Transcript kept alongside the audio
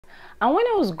And when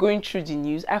I was going through the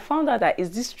news, I found out that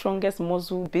it's the strongest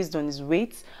muscle based on his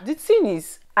weight. The thing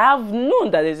is, I have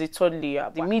known that there's a third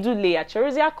layer, the middle layer.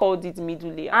 Cherizia called it middle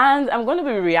layer. And I'm going to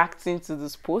be reacting to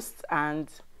this post and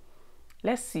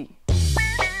let's see.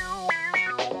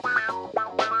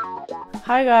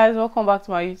 Hi guys, welcome back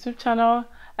to my YouTube channel.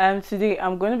 Today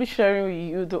I'm going to be sharing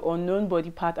with you the unknown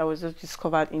body part I was just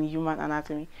discovered in human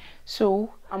anatomy.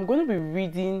 So I'm going to be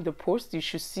reading the post. You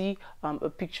should see a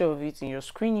picture of it in your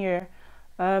screen here.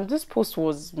 This post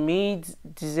was made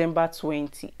December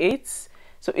 28th,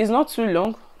 so it's not too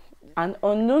long. An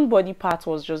unknown body part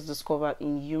was just discovered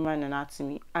in human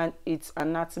anatomy and it's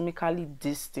anatomically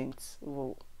distinct.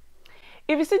 Whoa.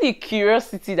 If you see the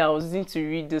curiosity that I was using to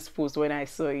read this post when I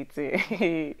saw it,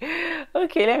 okay,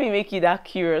 let me make you that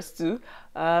curious too.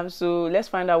 So let's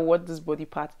find out what this body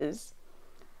part is.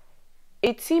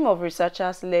 A team of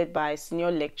researchers led by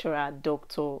senior lecturer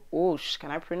Dr.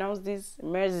 Can I pronounce this?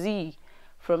 Merzi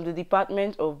from the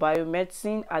Department of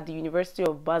Biomedicine at the University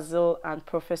of Basel and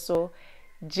Professor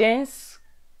Jens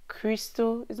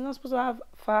Christoph, it's not supposed to have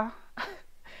fa,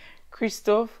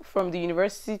 Christoph from the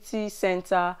University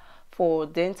Center for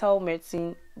Dental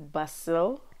Medicine,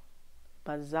 Basel,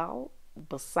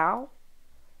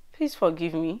 please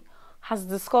forgive me, has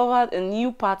discovered a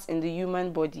new part in the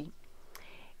human body,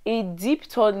 a deep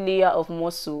third layer of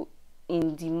muscle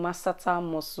in the masseter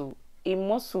muscle, a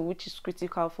muscle which is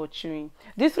critical for chewing.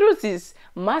 The truth is,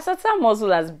 masseter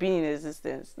muscle has been in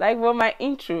existence. Like for my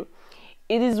intro,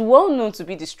 it is well known to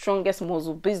be the strongest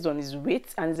muscle based on its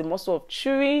weight and is a muscle of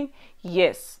chewing.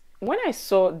 Yes, when I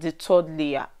saw the third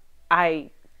layer, I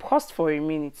paused for a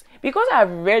minute because I've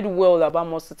read well about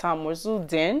masseter muscle.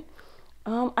 Then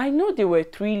I know there were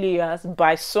 3 layers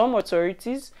by some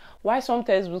authorities, while some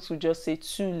textbooks would just say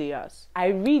 2 layers. I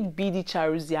read B.D.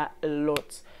 Charuzia a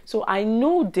lot, so I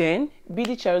know then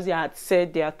B.D. Charuzia had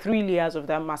said there are 3 layers of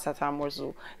that masseter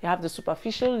muscle. You have the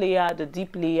superficial layer, the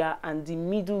deep layer, and the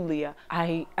middle layer.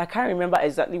 I can't remember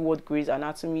exactly what Grey's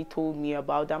Anatomy told me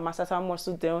about that masseter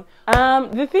muscle then.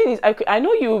 The thing is, I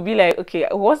know you will be like, okay,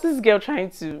 what's this girl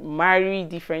trying to marry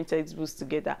different textbooks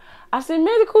together? As a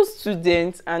medical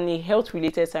student and a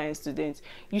health-related science student,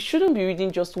 you shouldn't be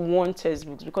reading just one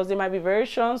textbook because there might be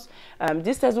variations.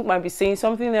 This textbook might be saying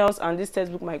something else and this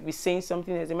textbook might be saying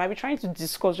something else. They might be trying to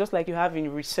discuss just like you have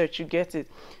in research, you get it.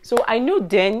 So I know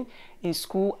then in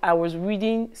school I was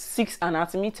reading 6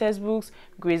 anatomy textbooks: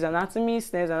 Grey's Anatomy,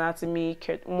 Snare's Anatomy,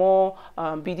 Kurt Moore,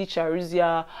 B.D.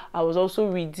 Charuzia. I was also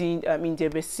reading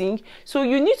Indebe Singh. So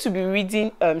you need to be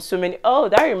reading so many. Oh,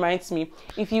 that reminds me,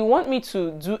 if you want me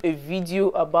to do a video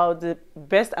about the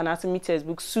best anatomy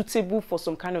textbooks suitable for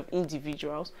some kind of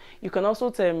individuals, you can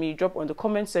also tell me, drop on the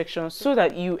comment section so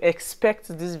that you expect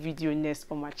this video next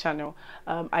on my channel.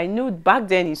 I know back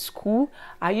then in school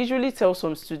I usually tell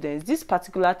some students this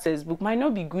particular textbook might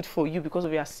not be good for you because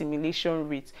of your assimilation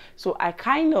rate. So I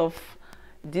kind of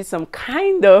did some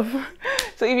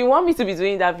so if you want me to be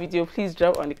doing that video, please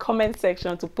drop on the comment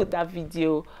section to put that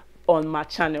video on my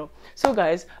channel. So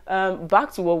guys,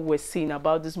 back to what we're saying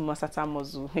about this masseter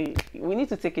muscle. Hey, we need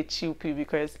to take a chill pill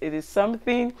because it is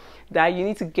something that you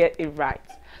need to get it right.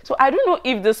 So I don't know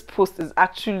if this post is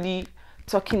actually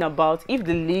talking about if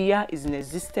the layer is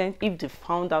inexistent, if they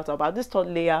found out about this third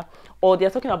layer, or they're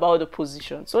talking about the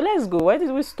position. So let's go. Where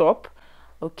did we stop?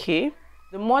 Okay,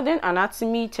 the modern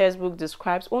anatomy textbook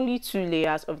describes only 2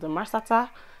 layers of the masseter.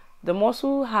 The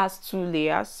muscle has 2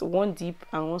 layers, one deep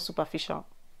and one superficial.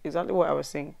 Exactly what I was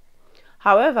saying.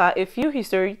 However, a few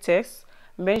historic texts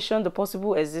mention the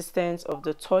possible existence of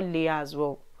the third layer as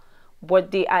well,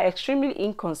 but they are extremely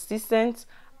inconsistent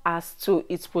as to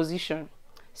its position,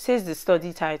 says the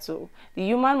study title. The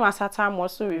Human Masseter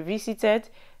Muscle Revisited,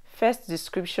 first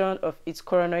description of its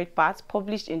coronoid part,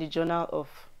 published in the Journal of,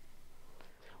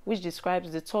 which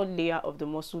describes the third layer of the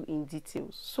muscle in detail.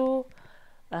 So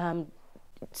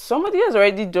somebody has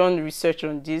already done research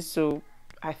on this, so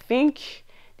I think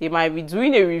they might be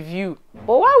doing a review.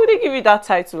 But why would they give it that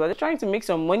title? Are they trying to make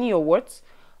some money or what?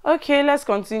 Okay, let's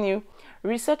continue.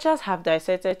 Researchers have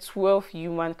dissected 12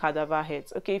 human cadaver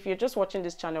heads. Okay, if you're just watching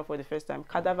this channel for the first time,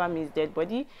 cadaver means dead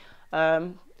body. I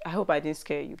hope I didn't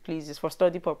scare you. Please, it's for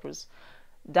study purpose.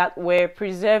 That were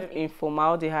preserved in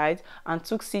formaldehyde, and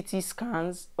took CT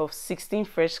scans of 16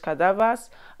 fresh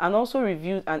cadavers and also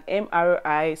reviewed an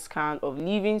MRI scan of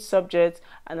living subjects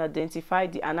and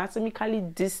identified the anatomically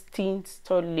distinct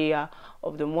third layer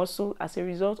of the muscle as a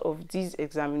result of these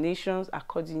examinations,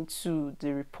 according to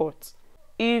the report.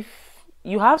 If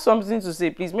you have something to say,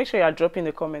 please make sure you are dropping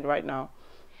a comment right now.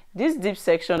 This deep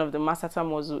section of the masseter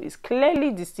muscle is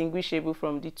clearly distinguishable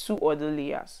from the 2 other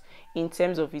layers in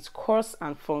terms of its course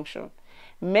and function.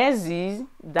 Mezzis,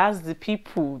 that's the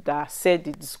people that said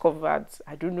they discovered,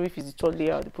 I don't know if it's the third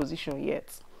layer or the position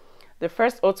yet. The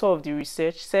first author of the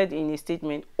research said in a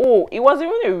statement, oh, it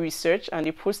wasn't even a research, and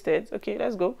they posted, okay,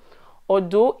 let's go.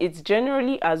 Although it's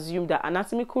generally assumed that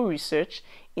anatomical research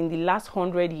in the last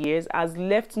 100 years has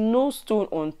left no stone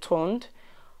unturned,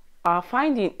 our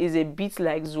finding is a bit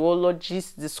like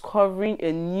zoologists discovering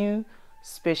a new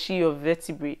species of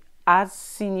vertebrate, as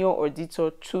senior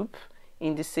auditor Toop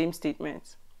in the same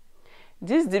statement.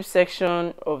 This deep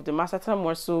section of the masseter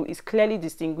muscle is clearly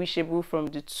distinguishable from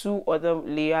the two other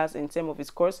layers in terms of its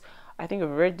course. I think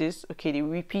I've read this. Okay, they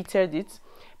repeated it.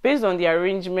 Based on the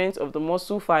arrangement of the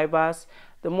muscle fibers,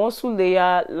 the muscle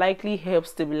layer likely helps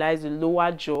stabilize the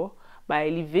lower jaw by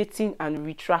elevating and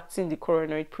retracting the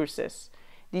coronoid process,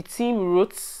 the team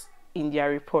wrote in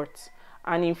their report.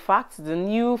 And in fact, the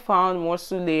new found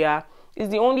muscle layer is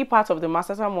the only part of the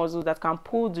masseter muscle that can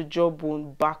pull the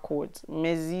jawbone backwards,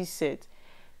 Mezzis said.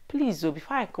 Please, though,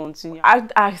 before I continue,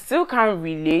 I still can't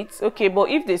relate. Okay, but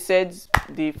if they said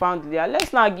they found the layer,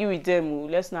 let's not argue with them.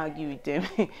 Let's not argue with them.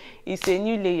 It's a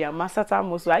new layer, masseter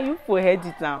muscle. Are you forehead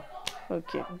it now?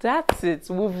 Okay, that's it.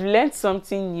 We've learned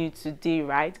something new today,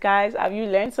 right, guys? Have you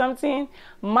learned something?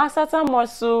 Masseter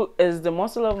muscle is the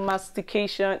muscle of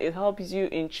mastication. It helps you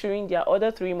in chewing. There are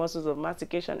other three muscles of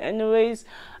mastication anyways.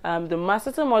 The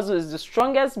masseter muscle is the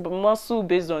strongest muscle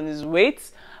based on its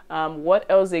weight. What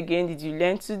else again did you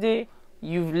learn today?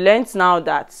 You've learned now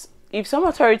that if some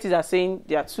authorities are saying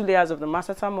there are two layers of the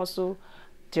masseter muscle,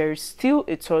 there is still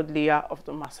a third layer of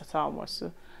the masseter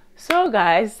muscle. So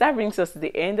guys, that brings us to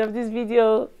the end of this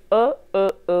video.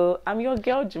 I'm your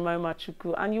girl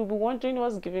Jemimasthinktankinitiative, and you'll be wondering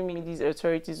what's giving me these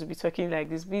authorities to be talking like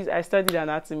this. Please, I studied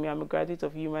anatomy. I'm a graduate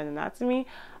of human anatomy,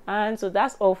 and so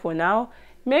that's all for now.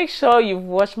 Make sure you've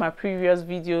watched my previous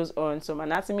videos on some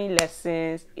anatomy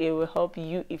lessons. It will help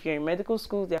you if you're in medical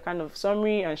school. They're kind of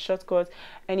summary and shortcuts.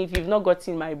 And if you've not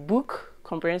gotten my book,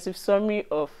 comprehensive summary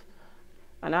of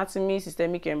anatomy,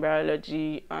 systemic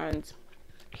embryology, and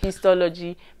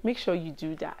histology, make sure you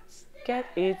do that. Get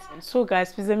it? So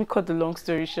guys, please let me cut the long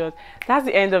story short. That's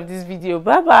the end of this video.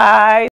 Bye bye.